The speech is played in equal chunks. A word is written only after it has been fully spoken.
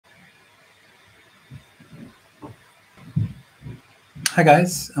Hi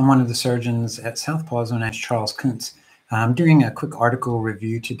guys, I'm one of the surgeons at Southpaws. My name's Charles Kuntz. I'm doing a quick article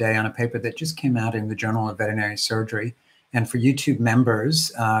review today on a paper that just came out in the Journal of Veterinary Surgery. And for YouTube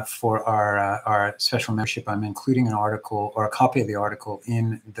members, for our special membership, I'm including an article or a copy of the article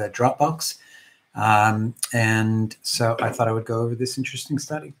in the Dropbox. And so I thought I would go over this interesting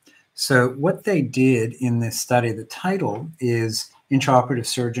study. So what they did in this study, the title is Intraoperative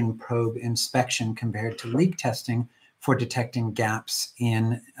Surgeon Probe Inspection Compared to Leak Testing for Detecting Gaps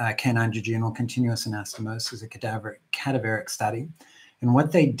in Canine Jejunal Continuous Anastomosis, a cadaveric study. And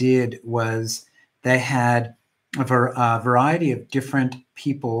what they did was they had a variety of different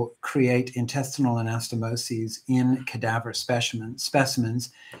people create intestinal anastomoses in cadaver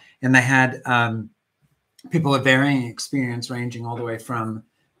specimens. And they had people of varying experience, ranging all the way from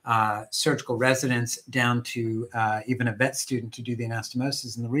surgical residents down to even a vet student to do the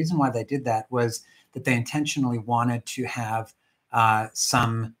anastomosis. And the reason why they did that was that they intentionally wanted to have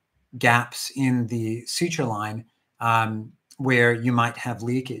some gaps in the suture line where you might have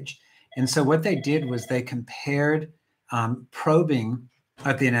leakage. And so what they did was they compared probing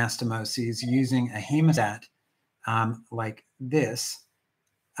of the anastomoses using a hemostat like this,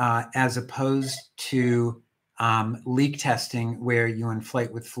 as opposed to leak testing where you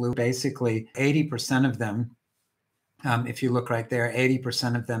inflate with fluid. Basically, 80% of them, if you look right there,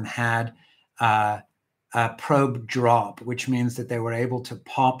 80% of them had a probe drop, which means that they were able to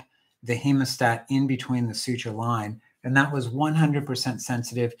pop the hemostat in between the suture line. And that was 100%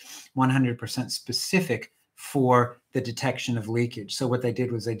 sensitive, 100% specific for the detection of leakage. So what they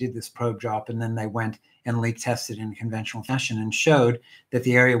did was they did this probe drop, and then they went and leak tested in conventional fashion and showed that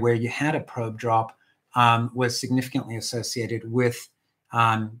the area where you had a probe drop was significantly associated with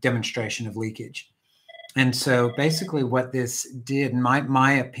demonstration of leakage. And so basically what this did, in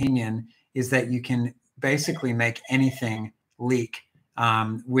my opinion, is that you can basically make anything leak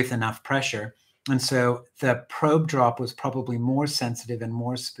with enough pressure. And so the probe drop was probably more sensitive and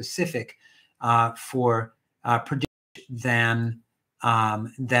more specific for prediction than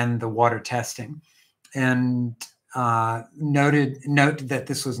the water testing. And note that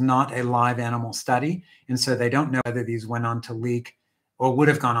this was not a live animal study, and so they don't know whether these went on to leak or would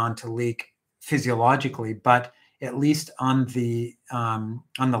have gone on to leak physiologically, but at least on the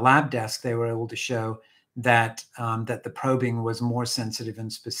lab desk, they were able to show that that the probing was more sensitive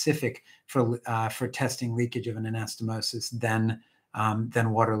and specific for testing leakage of an anastomosis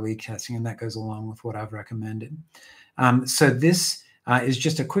than water leak testing, and that goes along with what I've recommended. So this is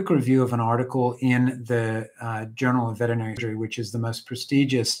just a quick review of an article in the Journal of Veterinary Surgery, which is the most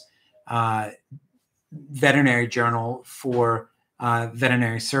prestigious veterinary journal for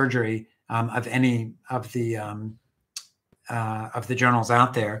veterinary surgery of any of the journals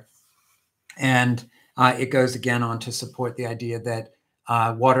out there. And it goes again on to support the idea that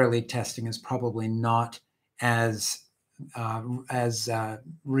water leak testing is probably not as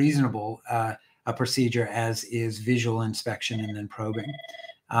reasonable a procedure as is visual inspection and then probing.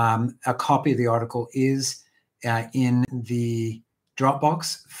 A copy of the article is in the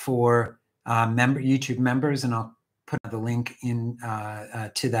Dropbox for YouTube members, and I'll put the link in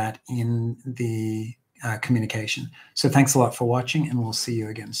to that in the communication. So thanks a lot for watching, and we'll see you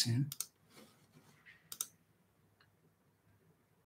again soon.